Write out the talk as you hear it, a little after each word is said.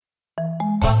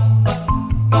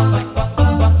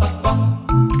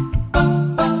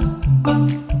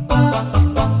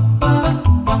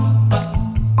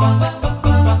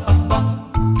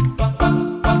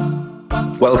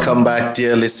Welcome back,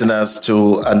 dear listeners,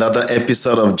 to another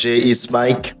episode of J is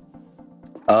Mike,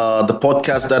 the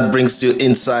podcast that brings you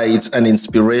insights and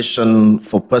inspiration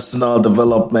for personal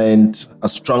development, a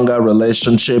stronger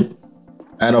relationship,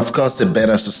 and of course, a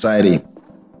better society.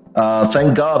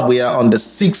 Thank God we are on the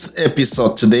 6th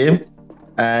episode today,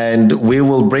 and we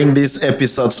will bring these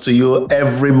episodes to you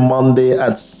every Monday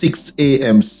at 6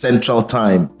 a.m. Central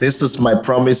Time. This is my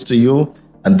promise to you,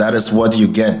 and that is what you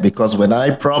get, because when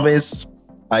I promise,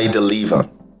 I deliver.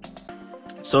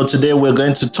 So today we're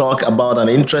going to talk about an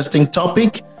interesting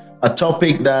topic, a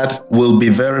topic that will be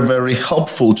very, very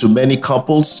helpful to many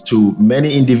couples, to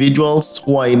many individuals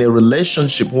who are in a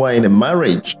relationship, who are in a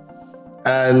marriage.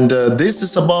 And this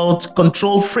is about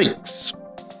control freaks.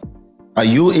 Are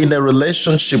you in a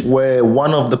relationship where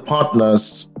one of the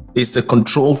partners is a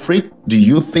control freak? Do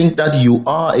you think that you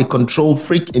are a control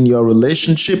freak in your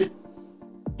relationship?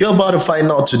 You're about to find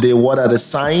out today what are the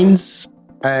signs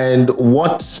and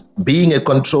what being a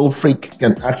control freak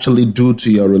can actually do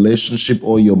to your relationship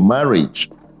or your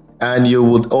marriage. And you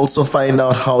would also find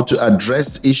out how to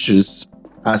address issues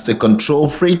as a control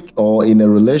freak or in a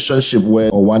relationship where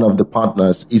one of the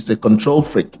partners is a control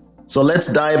freak. So let's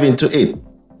dive into it.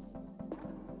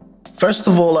 First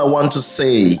of all, I want to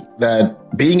say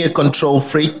that being a control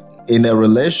freak in a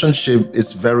relationship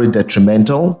is very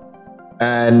detrimental.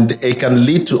 And it can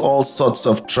lead to all sorts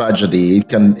of tragedy. It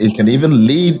can even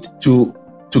lead to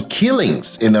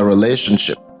killings in a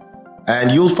relationship. And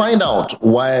you'll find out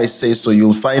why I say so.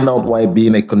 You'll find out why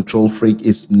being a control freak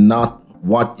is not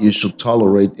what you should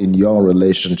tolerate in your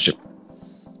relationship.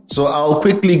 So I'll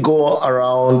quickly go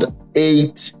around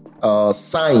 8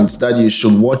 signs that you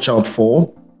should watch out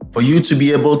for you to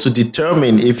be able to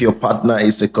determine if your partner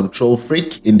is a control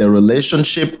freak in the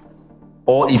relationship,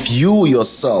 or if you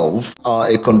yourself are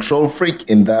a control freak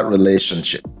in that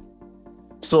relationship.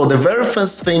 So the very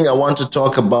first thing I want to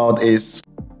talk about is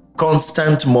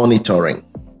constant monitoring.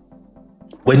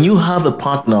 When you have a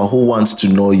partner who wants to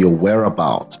know your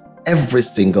whereabouts every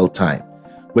single time,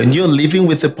 when you're living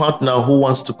with a partner who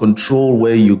wants to control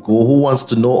where you go, who wants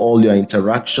to know all your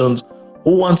interactions,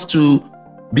 who wants to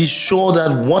be sure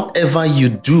that whatever you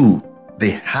do, they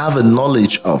have a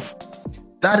knowledge of,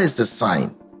 that is a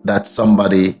sign that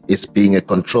somebody is being a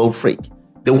control freak.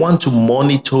 They want to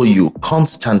monitor you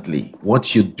constantly,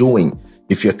 what you're doing.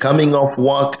 If you're coming off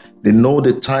work, they know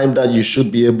the time that you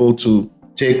should be able to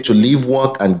take to leave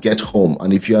work and get home.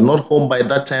 And if you're not home by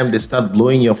that time, they start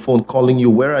blowing your phone, calling you,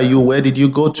 where are you? Where did you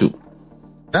go to?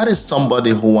 That is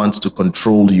somebody who wants to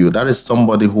control you. That is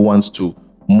somebody who wants to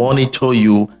monitor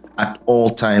you at all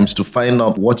times to find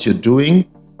out what you're doing,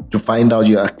 to find out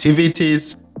your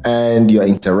activities, and your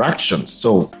interactions.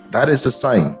 So that is a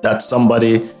sign that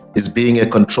somebody is being a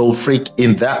control freak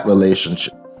in that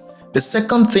relationship. The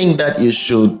second thing that you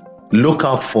should look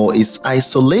out for is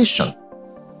isolation.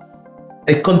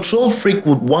 A control freak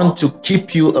would want to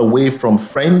keep you away from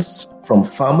friends, from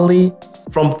family,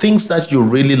 from things that you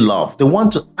really love. They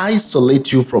want to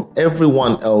isolate you from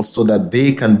everyone else so that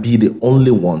they can be the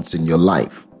only ones in your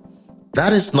life.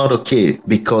 That is not okay,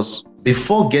 because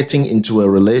before getting into a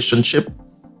relationship,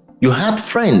 you had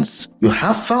friends, you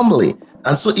have family.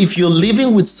 And so if you're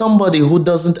living with somebody who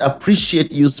doesn't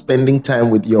appreciate you spending time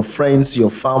with your friends,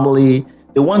 your family,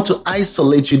 they want to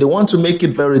isolate you. They want to make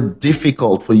it very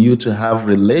difficult for you to have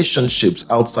relationships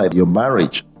outside your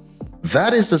marriage.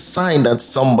 That is a sign that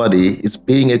somebody is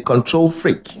being a control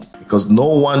freak, because no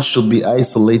one should be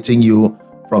isolating you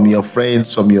from your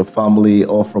friends, from your family,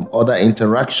 or from other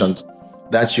interactions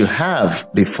that you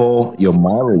have before your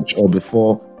marriage or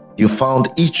before you found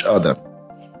each other.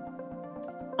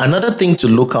 Another thing to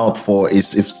look out for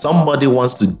is if somebody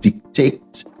wants to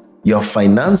dictate your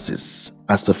finances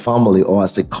as a family or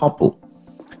as a couple.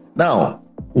 Now,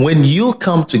 when you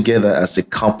come together as a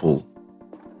couple,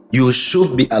 you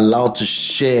should be allowed to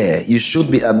share. You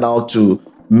should be allowed to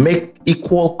make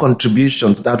equal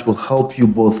contributions that will help you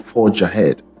both forge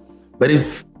ahead. But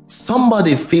if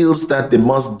somebody feels that they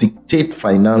must dictate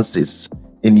finances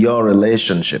in your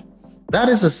relationship, that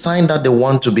is a sign that they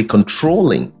want to be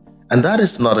controlling, and that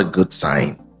is not a good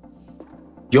sign.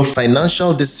 Your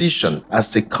financial decision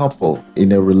as a couple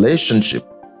in a relationship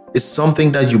is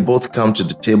something that you both come to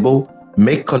the table,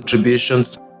 make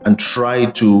contributions, and try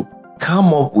to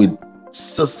come up with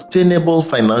sustainable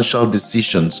financial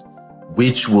decisions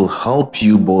which will help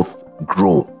you both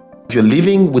grow. If you're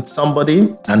living with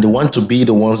somebody and they want to be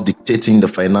the ones dictating the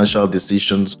financial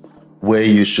decisions, where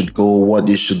you should go, what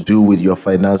you should do with your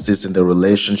finances in the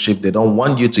relationship. They don't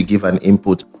want you to give an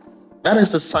input. That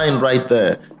is a sign right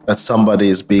there that somebody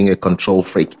is being a control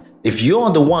freak. If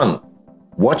you're the one,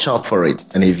 watch out for it.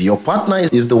 And if your partner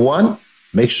is the one,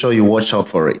 make sure you watch out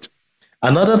for it.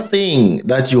 Another thing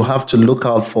that you have to look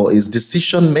out for is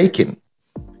decision making.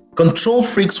 Control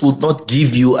freaks will not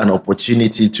give you an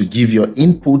opportunity to give your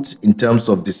input in terms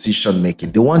of decision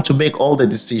making. They want to make all the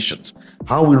decisions.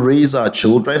 How we raise our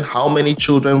children, how many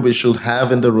children we should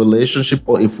have in the relationship,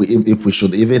 or if we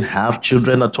should even have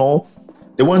children at all.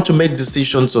 They want to make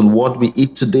decisions on what we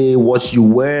eat today, what you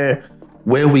wear,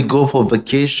 where we go for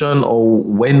vacation, or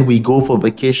when we go for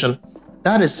vacation.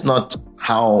 That is not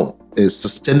how a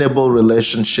sustainable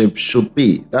relationship should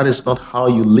be. That is not how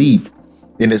you live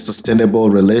in a sustainable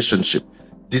relationship.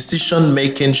 Decision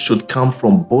making should come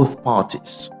from both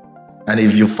parties. And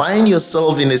if you find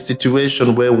yourself in a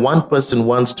situation where one person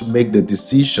wants to make the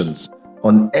decisions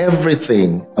on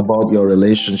everything about your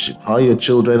relationship, how your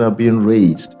children are being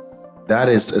raised, that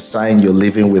is a sign you're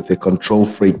living with a control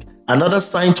freak. Another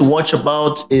sign to watch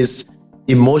about is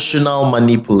emotional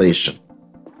manipulation.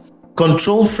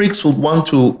 Control freaks will want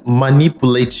to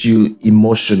manipulate you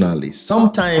emotionally.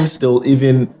 Sometimes they'll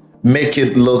even make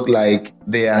it look like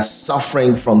they are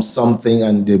suffering from something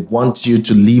and they want you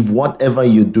to leave whatever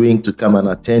you're doing to come and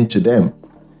attend to them.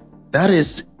 That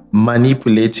is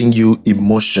manipulating you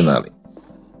emotionally.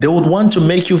 They would want to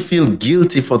make you feel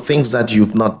guilty for things that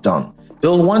you've not done.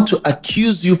 They'll want to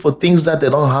accuse you for things that they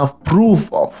don't have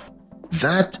proof of.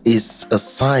 That is a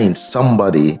sign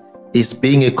somebody is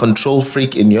being a control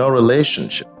freak in your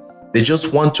relationship. They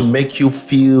just want to make you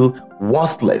feel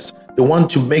worthless. They want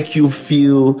to make you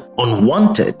feel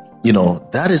unwanted.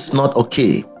 That is not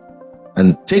okay.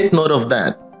 And take note of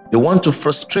that. They want to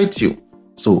frustrate you.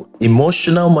 So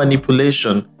emotional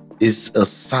manipulation is a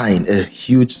sign, a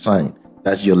huge sign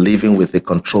that you're living with a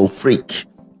control freak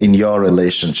in your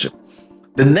relationship.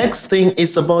 The next thing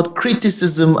is about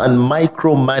criticism and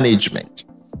micromanagement.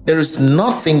 There is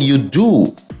nothing you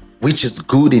do which is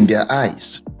good in their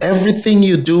eyes. Everything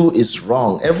you do is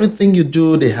wrong. Everything you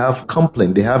do, they have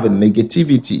complaint. They have a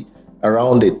negativity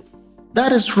around it.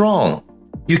 That is wrong.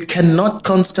 You cannot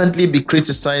constantly be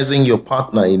criticizing your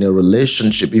partner in a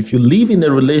relationship. If you live in a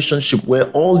relationship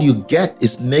where all you get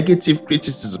is negative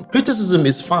criticism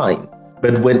is fine.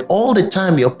 But when all the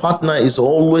time your partner is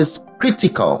always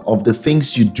critical of the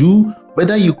things you do,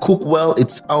 whether you cook well,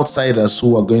 it's outsiders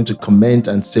who are going to comment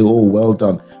and say, oh, well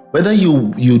done. Whether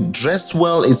you dress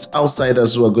well, it's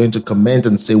outsiders who are going to comment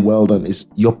and say, well done.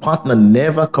 Your partner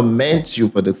never commends you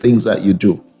for the things that you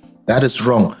do. That is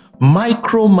wrong.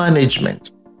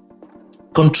 Micromanagement.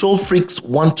 Control freaks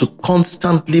want to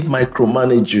constantly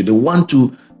micromanage you. They want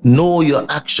to know your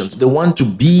actions. They want to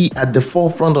be at the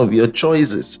forefront of your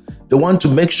choices. They want to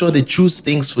make sure they choose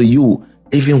things for you,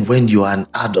 even when you are an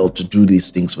adult, to do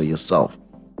these things for yourself.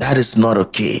 That is not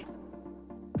okay.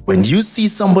 When you see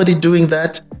somebody doing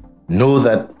that, know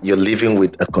that you're living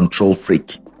with a control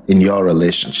freak in your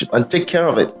relationship, and take care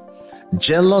of it.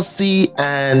 Jealousy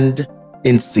and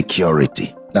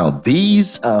insecurity. Now,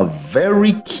 these are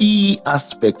very key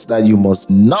aspects that you must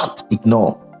not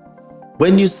ignore.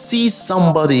 When you see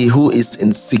somebody who is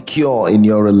insecure in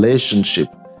your relationship,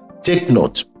 take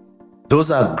note.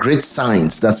 Those are great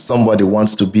signs that somebody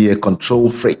wants to be a control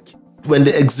freak. When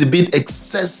they exhibit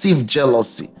excessive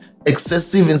jealousy,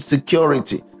 excessive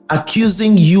insecurity,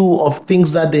 accusing you of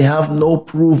things that they have no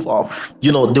proof of.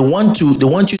 They want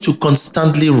you to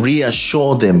constantly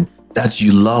reassure them that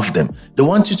you love them. They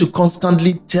want you to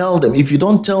constantly tell them, if you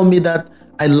don't tell me that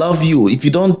I love you, if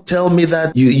you don't tell me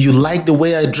that you like the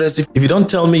way I dress, if you don't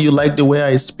tell me you like the way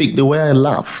I speak, the way I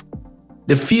laugh,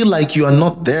 they feel like you are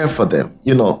not there for them.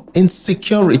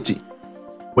 Insecurity.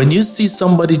 When you see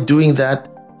somebody doing that,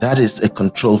 that is a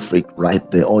control freak right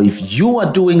there. Or if you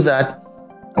are doing that,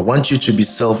 I want you to be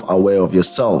self-aware of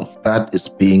yourself. That is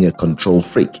being a control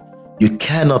freak. You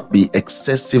cannot be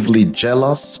excessively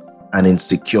jealous and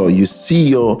insecure. You see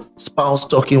your spouse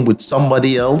talking with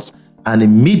somebody else, and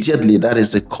immediately that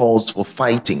is a cause for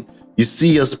fighting. You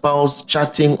see your spouse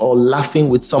chatting or laughing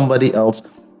with somebody else,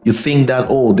 you think that,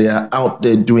 oh, they are out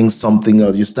there doing something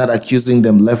else. You start accusing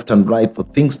them left and right for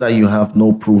things that you have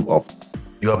no proof of.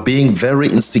 You are being very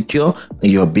insecure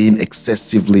and you are being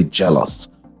excessively jealous.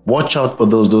 Watch out for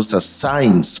those. Those are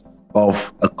signs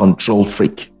of a control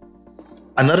freak.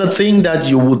 Another thing that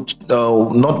you would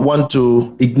not want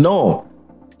to ignore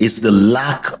is the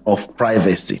lack of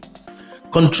privacy.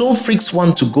 Control freaks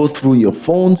want to go through your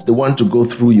phones. They want to go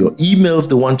through your emails.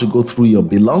 They want to go through your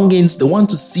belongings. They want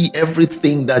to see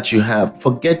everything that you have,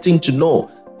 forgetting to know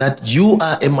that you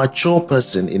are a mature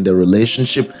person in the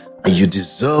relationship and you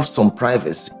deserve some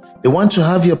privacy. They want to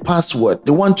have your password.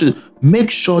 They want to make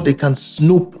sure they can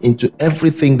snoop into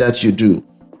everything that you do.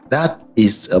 That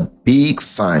is a big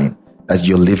sign that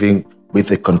you're living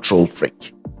with a control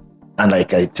freak. And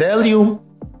like I tell you,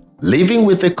 living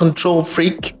with a control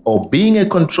freak or being a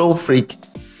control freak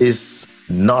is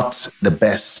not the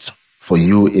best for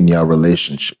you in your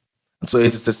relationship. And so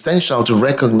it is essential to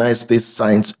recognize these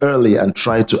signs early and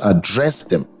try to address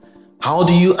them. How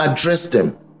do you address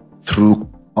them? Through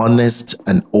honest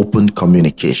and open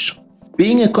communication.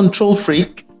 Being a control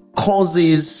freak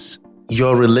causes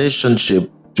your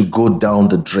relationship to go down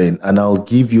the drain, and I'll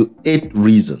give you 8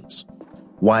 reasons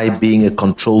why being a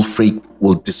control freak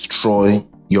will destroy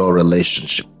your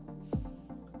relationship.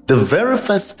 The very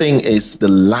first thing is the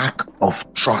lack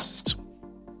of trust.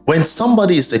 When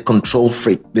somebody is a control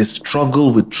freak, they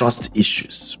struggle with trust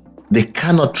issues. They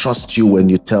cannot trust you when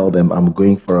you tell them, I'm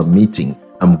going for a meeting,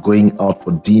 I'm going out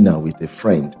for dinner with a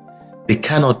friend. They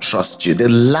cannot trust you. They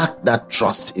lack that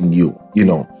trust in you,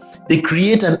 They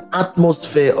create an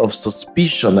atmosphere of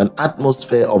suspicion, an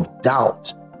atmosphere of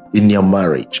doubt in your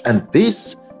marriage. And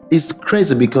this is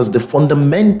crazy because the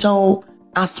fundamental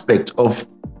aspect of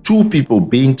 2 people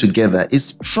being together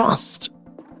is trust.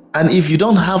 And if you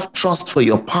don't have trust for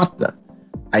your partner,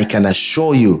 I can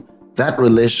assure you that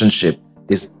relationship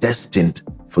is destined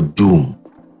for doom.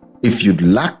 If you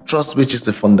lack trust, which is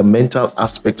a fundamental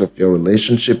aspect of your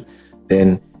relationship,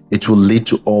 then it will lead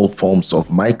to all forms of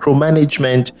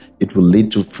micromanagement. It will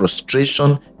lead to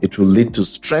frustration. It will lead to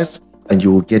stress, and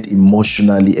you will get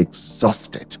emotionally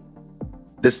exhausted.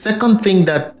 The second thing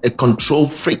that a control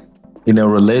freak in a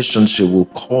relationship will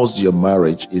cause your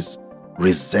marriage is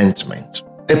resentment.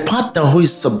 A partner who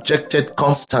is subjected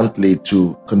constantly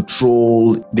to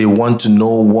control, they want to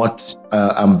know what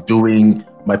I'm doing.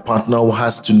 My partner who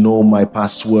has to know my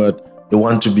password. They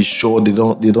want to be sure they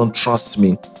don't trust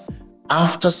me.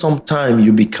 After some time,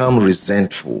 you become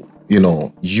resentful.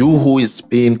 You who is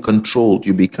being controlled,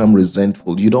 you become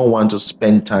resentful. You don't want to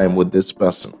spend time with this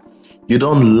person. You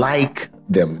don't like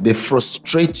them. They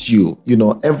frustrate you,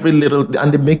 every little,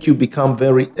 and they make you become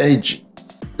very edgy.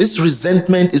 This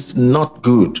resentment is not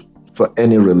good for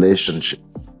any relationship.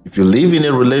 If you live in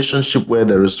a relationship where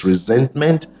there is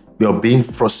resentment, you're being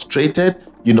frustrated,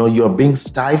 you're being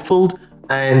stifled,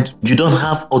 and you don't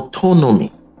have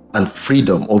autonomy and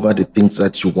freedom over the things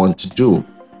that you want to do.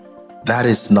 That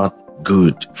is not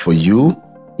good for you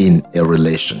in a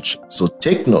relationship. So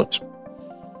take note.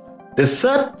 The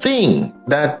third thing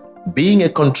that being a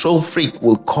control freak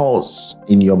will cause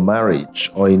in your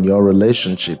marriage or in your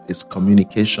relationship is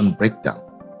communication breakdown.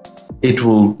 It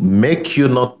will make you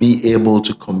not be able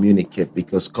to communicate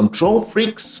because control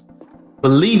freaks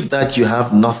believe that you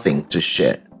have nothing to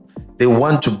share. They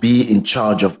want to be in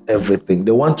charge of everything.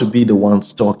 They want to be the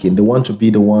ones talking. They want to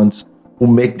be the ones who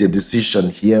make the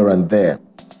decision here and there.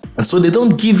 And so they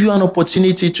don't give you an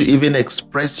opportunity to even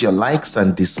express your likes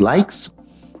and dislikes.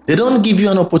 They don't give you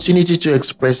an opportunity to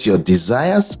express your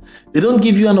desires. They don't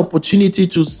give you an opportunity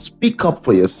to speak up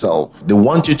for yourself. They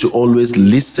want you to always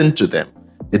listen to them.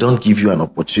 They don't give you an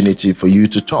opportunity for you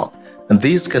to talk. And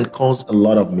this can cause a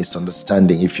lot of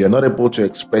misunderstanding. If you're not able to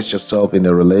express yourself in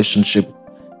a relationship,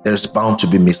 there's bound to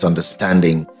be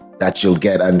misunderstanding that you'll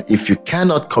get. And if you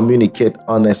cannot communicate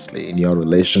honestly in your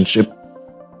relationship,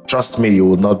 trust me, you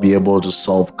will not be able to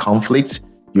solve conflicts.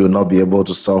 You will not be able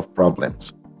to solve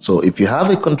problems. So if you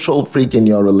have a control freak in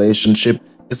your relationship,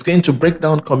 it's going to break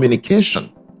down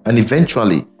communication. And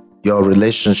eventually, your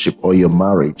relationship or your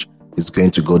marriage is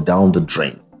going to go down the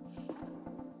drain.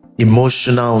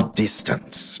 Emotional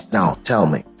distance. Now, tell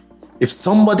me, if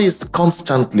somebody is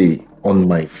constantly on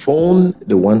my phone,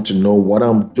 they want to know what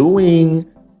I'm doing.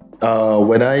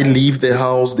 When I leave the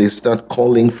house, they start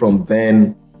calling from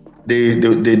then.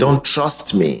 They don't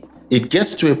trust me. It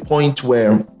gets to a point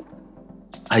where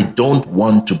I don't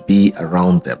want to be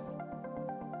around them.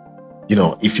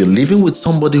 If you're living with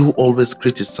somebody who always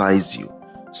criticizes you,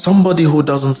 somebody who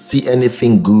doesn't see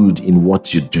anything good in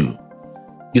what you do,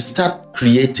 you start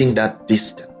creating that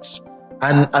distance.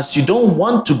 And as you don't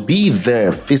want to be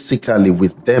there physically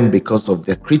with them because of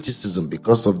their criticism,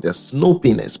 because of their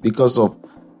snoopiness, because of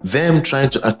them trying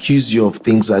to accuse you of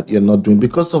things that you're not doing,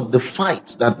 because of the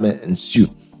fights that may ensue,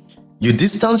 you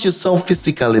distance yourself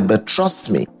physically, but trust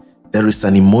me, there is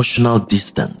an emotional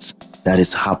distance that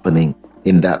is happening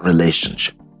in that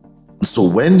relationship. So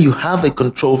when you have a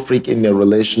control freak in your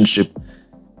relationship,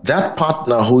 that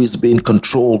partner who is being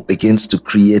controlled begins to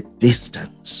create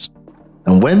distance.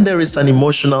 And when there is an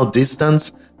emotional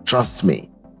distance, trust me,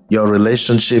 your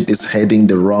relationship is heading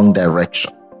the wrong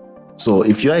direction. So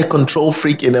if you're a control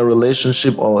freak in a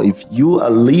relationship, or if you are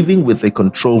living with a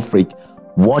control freak,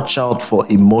 watch out for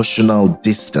emotional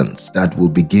distance that will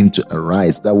begin to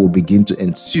arise, that will begin to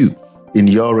ensue in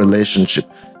your relationship.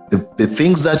 The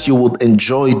things that you would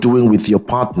enjoy doing with your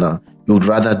partner, you would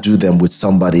rather do them with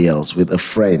somebody else, with a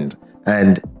friend.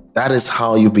 And that is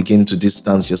how you begin to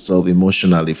distance yourself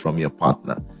emotionally from your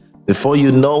partner. Before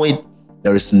you know it,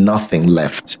 there is nothing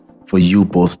left for you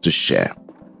both to share.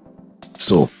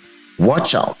 So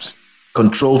watch out.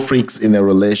 Control freaks in a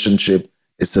relationship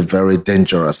is a very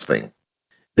dangerous thing.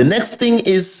 The next thing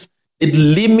is it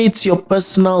limits your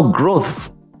personal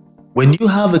growth. When you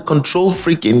have a control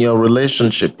freak in your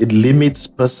relationship, it limits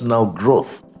personal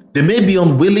growth. They may be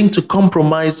unwilling to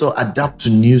compromise or adapt to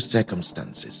new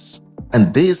circumstances.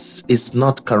 And this is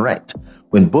not correct.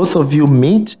 When both of you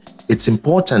meet, it's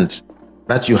important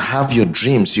that you have your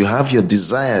dreams, you have your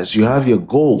desires, you have your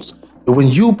goals. But when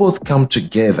you both come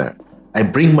together, I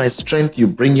bring my strength, you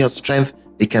bring your strength,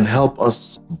 it can help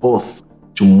us both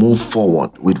to move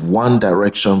forward with one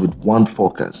direction, with one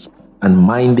focus, and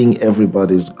minding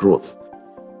everybody's growth.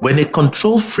 When a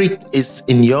control freak is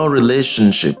in your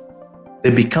relationship,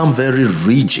 they become very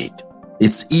rigid.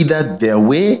 It's either their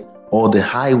way or the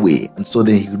highway. And so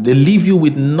they leave you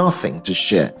with nothing to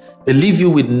share. They leave you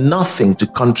with nothing to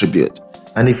contribute.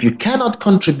 And if you cannot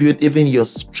contribute even your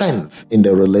strength in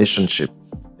the relationship,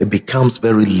 it becomes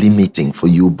very limiting for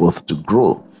you both to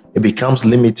grow. It becomes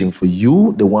limiting for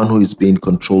you, the one who is being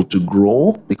controlled, to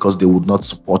grow because they would not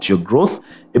support your growth.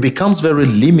 It becomes very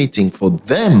limiting for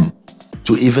them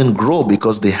to even grow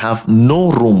because they have no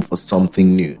room for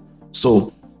something new.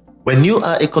 So when you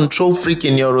are a control freak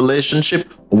in your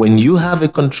relationship, when you have a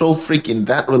control freak in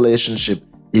that relationship,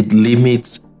 it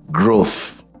limits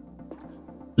growth.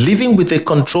 Living with a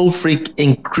control freak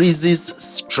increases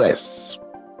stress.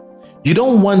 You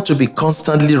don't want to be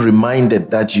constantly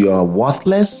reminded that you are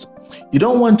worthless. You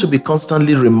don't want to be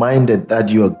constantly reminded that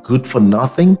you are good for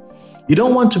nothing. You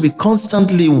don't want to be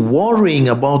constantly worrying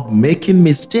about making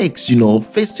mistakes,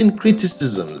 facing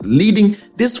criticism,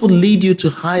 this will lead you to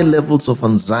high levels of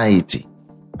anxiety.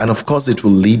 And of course, it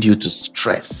will lead you to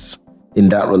stress in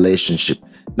that relationship.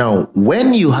 Now,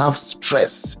 when you have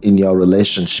stress in your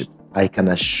relationship, I can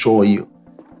assure you,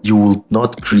 you will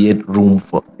not create room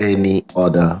for any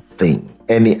other thing,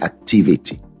 any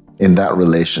activity in that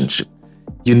relationship.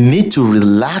 You need to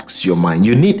relax your mind.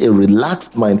 You need a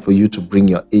relaxed mind for you to bring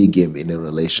your A game in a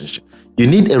relationship. You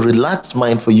need a relaxed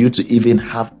mind for you to even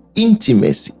have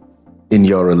intimacy in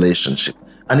your relationship.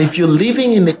 And if you're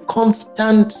living in a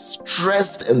constant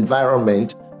stressed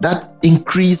environment, that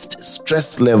increased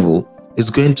stress level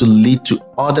is going to lead to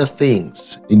other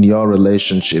things in your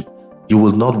relationship. You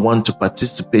will not want to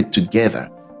participate together.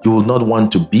 You will not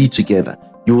want to be together.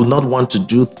 You will not want to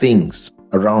do things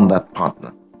around that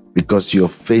partner because you're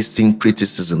facing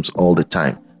criticisms all the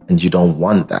time and you don't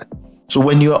want that. So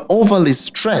when you are overly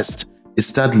stressed, it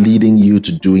starts leading you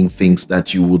to doing things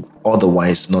that you would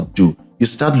otherwise not do. You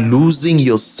start losing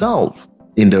yourself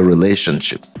in the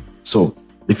relationship. So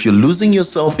if you're losing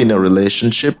yourself in a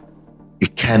relationship, you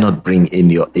cannot bring in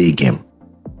your A game.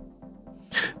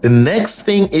 The next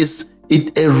thing is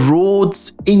it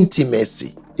erodes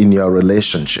intimacy in your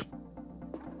relationship.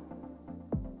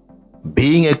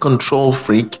 Being a control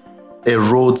freak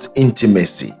erodes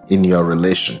intimacy in your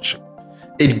relationship.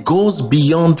 It goes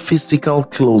beyond physical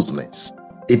closeness.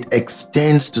 It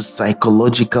extends to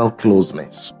psychological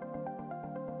closeness.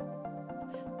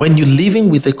 When you're living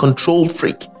with a control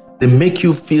freak, they make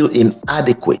you feel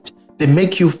inadequate. They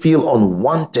make you feel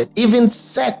unwanted. Even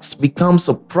sex becomes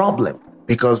a problem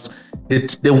because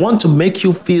they want to make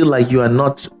you feel like you are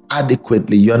not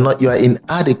adequately, you are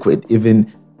inadequate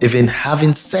even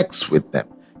having sex with them.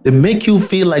 They make you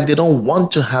feel like they don't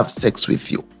want to have sex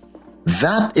with you.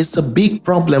 That is a big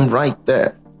problem right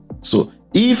there. So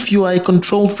if you are a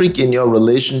control freak in your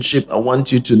relationship, I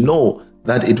want you to know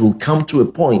that it will come to a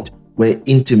point where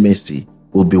intimacy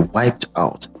will be wiped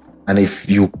out. And if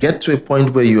you get to a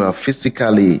point where you are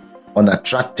physically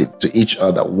unattractive to each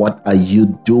other, what are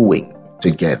you doing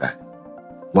together?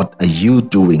 What are you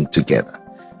doing together?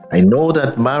 I know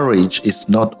that marriage is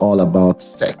not all about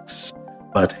sex,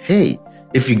 but hey,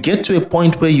 if you get to a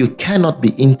point where you cannot be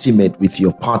intimate with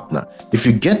your partner, if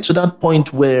you get to that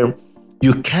point where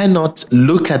you cannot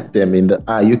look at them in the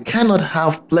eye, you cannot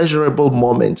have pleasurable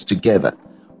moments together,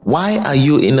 why are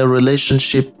you in a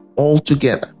relationship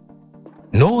altogether?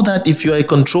 Know that if you're a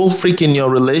control freak in your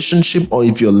relationship, or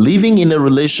if you're living in a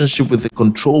relationship with a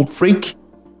control freak,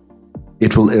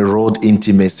 it will erode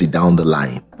intimacy down the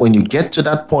line. When you get to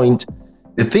that point,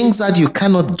 the things that you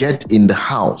cannot get in the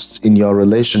house, in your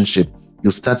relationship,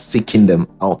 you start seeking them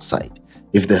outside.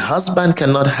 If the husband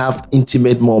cannot have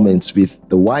intimate moments with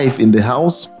the wife in the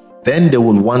house, then they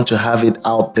will want to have it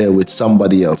out there with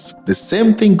somebody else. The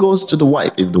same thing goes to the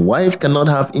wife. If the wife cannot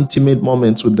have intimate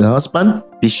moments with the husband,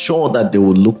 be sure that they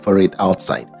will look for it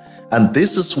outside. And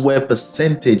this is where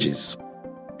percentages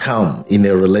come in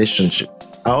a relationship.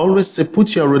 I always say,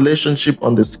 put your relationship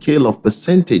on the scale of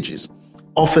percentages.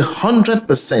 Of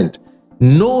 100%,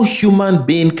 no human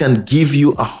being can give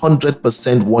you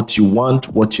 100% what you want,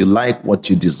 what you like, what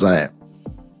you desire.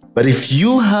 But if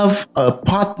you have a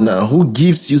partner who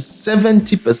gives you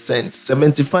 70%,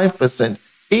 75%,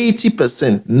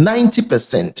 80%,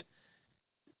 90%,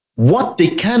 what they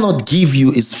cannot give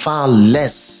you is far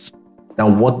less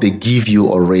than what they give you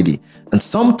already. And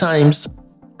sometimes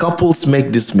couples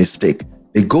make this mistake.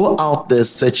 They go out there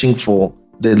searching for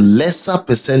the lesser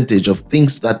percentage of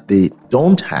things that they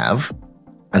don't have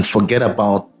and forget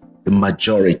about the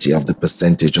majority of the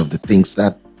percentage of the things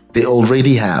that they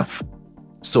already have.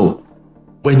 So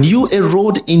when you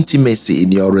erode intimacy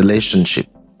in your relationship,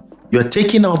 you're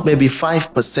taking out maybe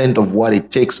 5% of what it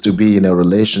takes to be in a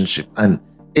relationship. And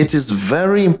it is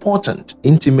very important.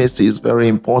 Intimacy is very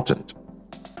important.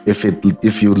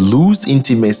 If you lose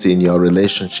intimacy in your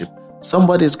relationship,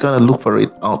 somebody's going to look for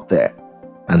it out there.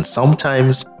 And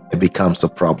sometimes it becomes a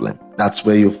problem. That's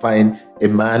where you find a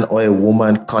man or a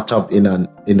woman caught up in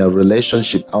a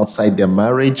relationship outside their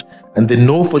marriage, and they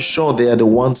know for sure they are the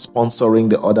ones sponsoring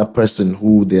the other person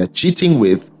who they are cheating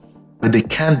with, but they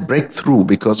can't break through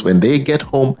because when they get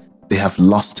home, they have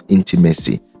lost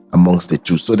intimacy amongst the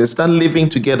two. So they start living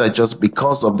together just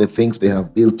because of the things they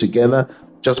have built together,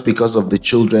 just because of the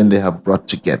children they have brought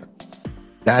together.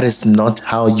 That is not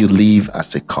how you live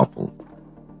as a couple.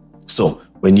 So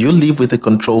when you live with a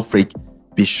control freak,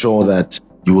 be sure that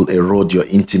you will erode your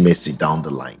intimacy down the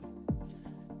line.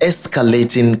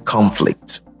 Escalating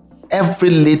conflict.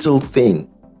 Every little thing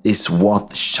is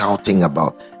worth shouting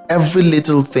about. Every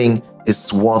little thing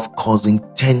is worth causing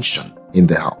tension in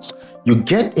the house. You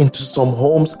get into some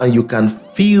homes and you can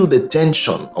feel the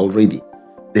tension already.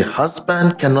 The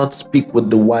husband cannot speak with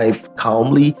the wife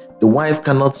calmly. The wife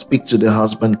cannot speak to the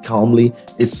husband calmly.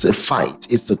 It's a fight.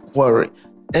 It's a quarrel.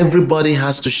 Everybody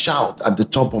has to shout at the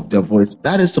top of their voice.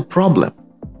 That is a problem.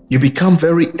 You become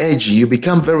very edgy. You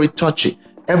become very touchy.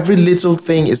 Every little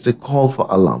thing is a call for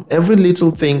alarm. Every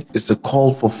little thing is a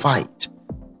call for fight.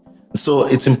 So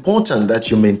it's important that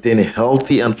you maintain a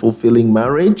healthy and fulfilling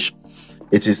marriage.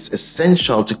 It is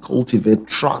essential to cultivate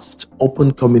trust,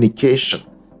 open communication,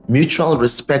 mutual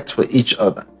respect for each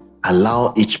other.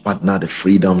 Allow each partner the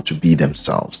freedom to be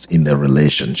themselves in their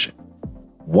relationship.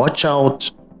 Watch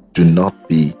out. Do not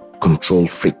be control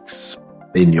freaks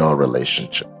in your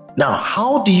relationship. Now,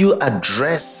 how do you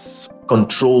address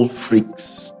control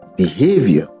freaks'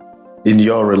 behavior in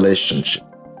your relationship?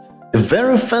 The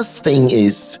very first thing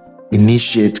is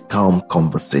initiate calm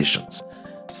conversations.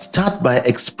 Start by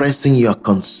expressing your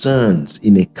concerns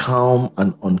in a calm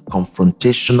and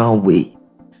unconfrontational way.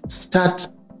 Start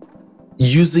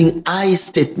using I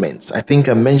statements. I think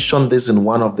I mentioned this in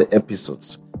one of the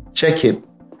episodes. Check it.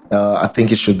 I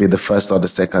think it should be the first or the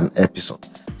second episode.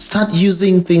 Start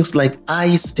using things like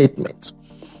I statements.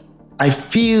 I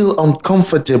feel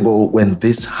uncomfortable when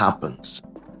this happens.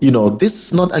 This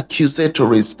is not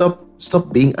accusatory.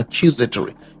 Stop being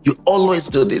accusatory. You always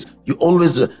do this. You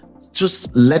always do.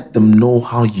 Just let them know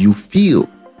how you feel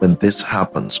when this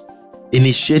happens.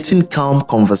 Initiating calm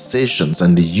conversations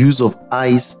and the use of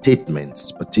I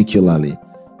statements particularly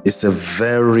is a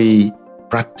very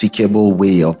practicable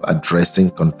way of addressing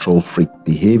control freak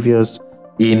behaviors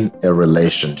in a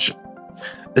relationship.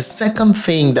 The second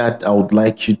thing that I would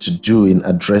like you to do in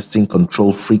addressing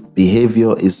control freak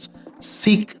behavior is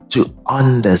seek to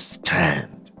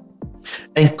understand.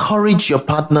 Encourage your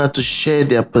partner to share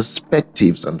their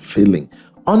perspectives and feelings.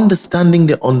 Understanding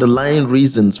the underlying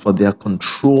reasons for their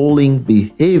controlling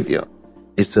behavior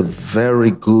is a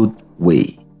very good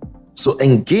way. So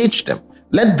engage them.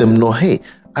 Let them know, hey,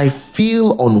 I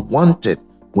feel unwanted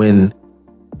when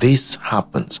this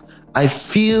happens. I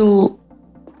feel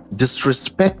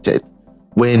disrespected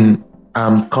when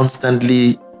I'm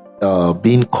constantly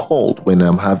being called when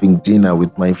I'm having dinner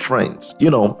with my friends.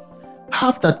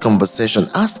 Have that conversation.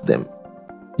 Ask them,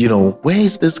 where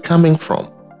is this coming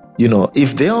from?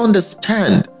 If they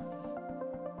understand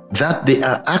that they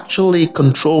are actually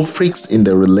control freaks in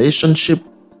the relationship,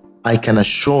 I can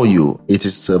assure you it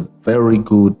is a very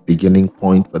good beginning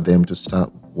point for them to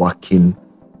start working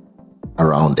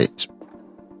around it.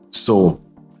 So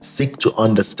seek to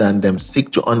understand them, seek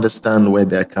to understand where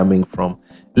they're coming from.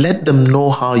 Let them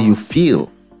know how you feel.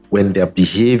 when their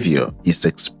behavior is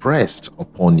expressed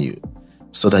upon you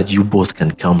so that you both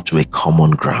can come to a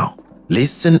common ground.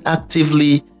 Listen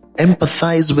actively,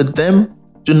 empathize with them.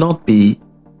 Do not be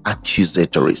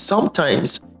accusatory.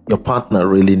 Sometimes your partner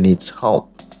really needs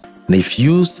help. And if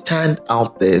you stand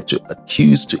out there to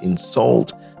accuse, to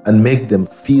insult, and make them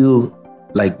feel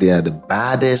like they are the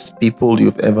baddest people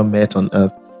you've ever met on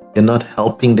earth, you're not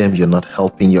helping them, you're not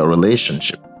helping your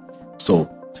relationship.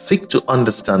 So seek to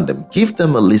understand them, give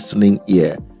them a listening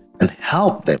ear, and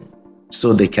help them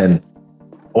so they can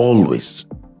always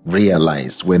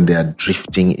realize when they are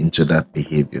drifting into that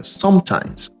behavior.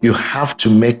 Sometimes you have to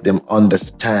make them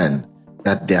understand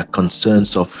that their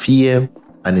concerns of fear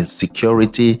and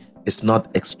insecurity is not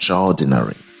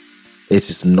extraordinary. It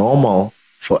is normal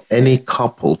for any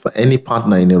couple, for any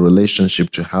partner in a relationship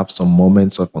to have some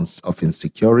moments of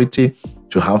insecurity,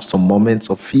 to have some moments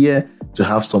of fear, to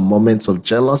have some moments of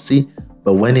jealousy.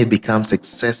 But when it becomes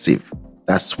excessive,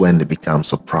 that's when it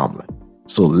becomes a problem.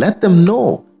 So let them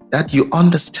know that you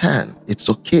understand. It's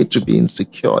okay to be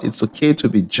insecure. It's okay to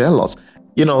be jealous.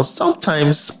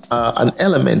 Sometimes an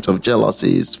element of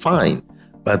jealousy is fine.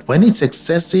 But when it's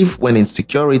excessive, when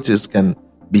insecurities can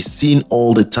be seen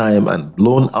all the time and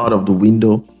blown out of the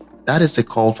window, that is a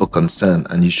call for concern,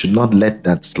 and you should not let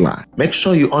that slide. Make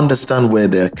sure you understand where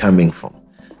they're coming from.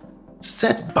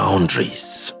 Set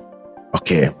boundaries.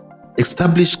 Okay.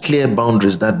 Establish clear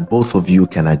boundaries that both of you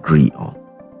can agree on.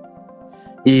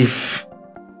 If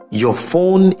your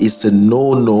phone is a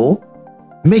no-no,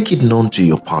 make it known to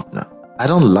your partner. I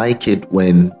don't like it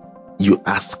when you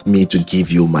ask me to give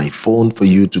you my phone for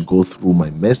you to go through my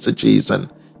messages,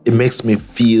 and it makes me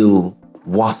feel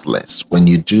worthless when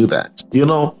you do that.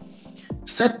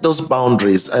 Set those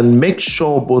boundaries and make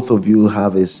sure both of you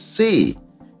have a say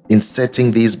in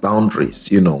setting these boundaries.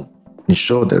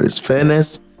 Ensure there is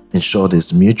fairness, ensure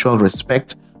there's mutual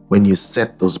respect when you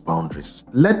set those boundaries.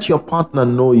 Let your partner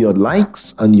know your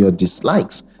likes and your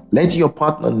dislikes. Let your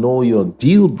partner know your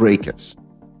deal breakers.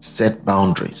 Set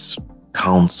boundaries.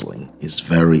 Counseling is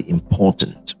very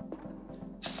important.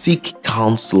 Seek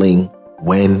counseling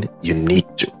when you need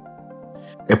to.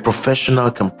 A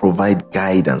professional can provide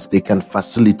guidance. They can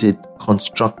facilitate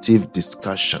constructive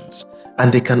discussions,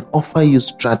 and they can offer you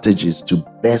strategies to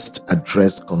best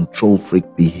address control freak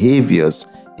behaviors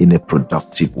in a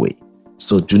productive way.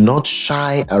 So do not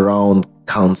shy around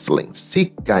counseling.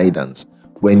 Seek guidance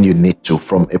when you need to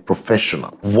from a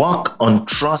professional. Work on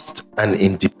trust and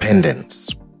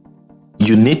independence.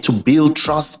 You need to build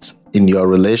trust in your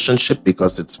relationship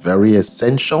because it's very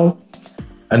essential.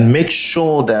 And make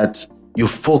sure that you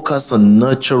focus on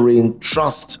nurturing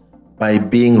trust by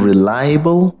being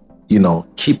reliable,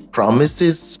 keep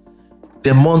promises,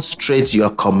 demonstrate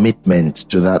your commitment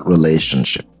to that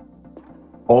relationship.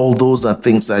 All those are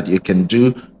things that you can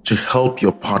do to help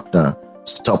your partner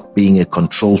stop being a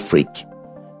control freak.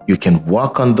 You can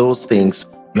work on those things.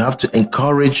 You have to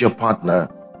encourage your partner,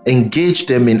 engage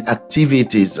them in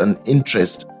activities and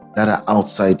interests that are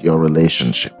outside your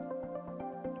relationship.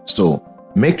 So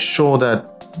make sure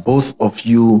that both of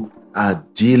you are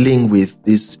dealing with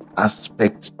this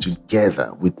aspect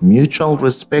together with mutual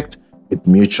respect, with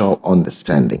mutual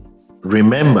understanding.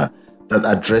 Remember that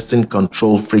addressing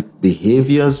control freak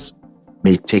behaviors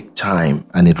may take time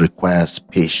and it requires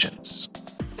patience.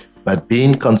 But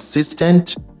being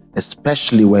consistent,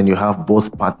 especially when you have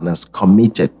both partners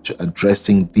committed to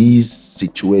addressing these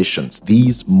situations,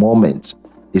 these moments,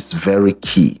 is very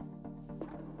key.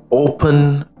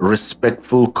 Open,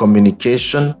 respectful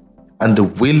communication and the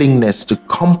willingness to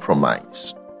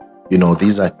compromise.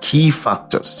 These are key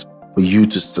factors for you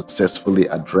to successfully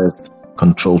address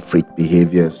control freak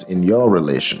behaviors in your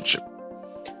relationship.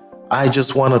 I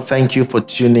just want to thank you for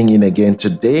tuning in again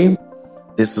today.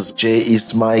 This is J.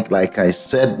 Mike. Like I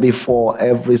said before,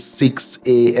 every 6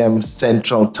 a.m.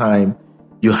 Central Time,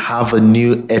 you have a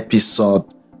new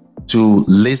episode to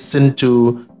listen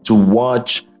to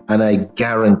watch, and I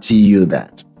guarantee you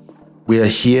that we are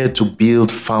here to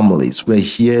build families. We're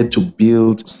here to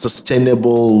build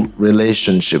sustainable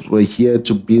relationships. We're here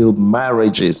to build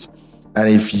marriages. And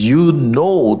if you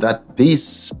know that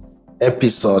this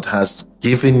episode has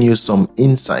given you some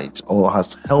insight or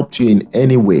has helped you in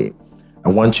any way, I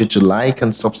want you to like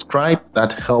and subscribe.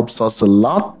 That helps us a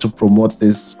lot to promote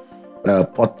this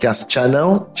podcast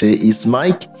channel, J.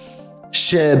 Mike.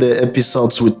 Share the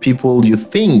episodes with people you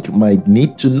think might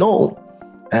need to know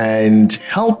and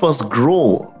help us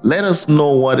grow. Let us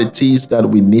know what it is that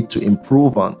we need to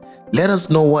improve on. Let us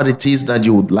know what it is that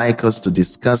you would like us to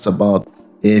discuss about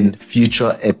in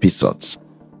future episodes.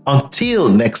 Until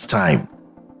next time,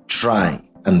 try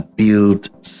and build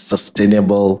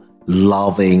sustainable,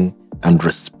 loving, and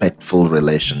respectful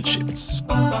relationships.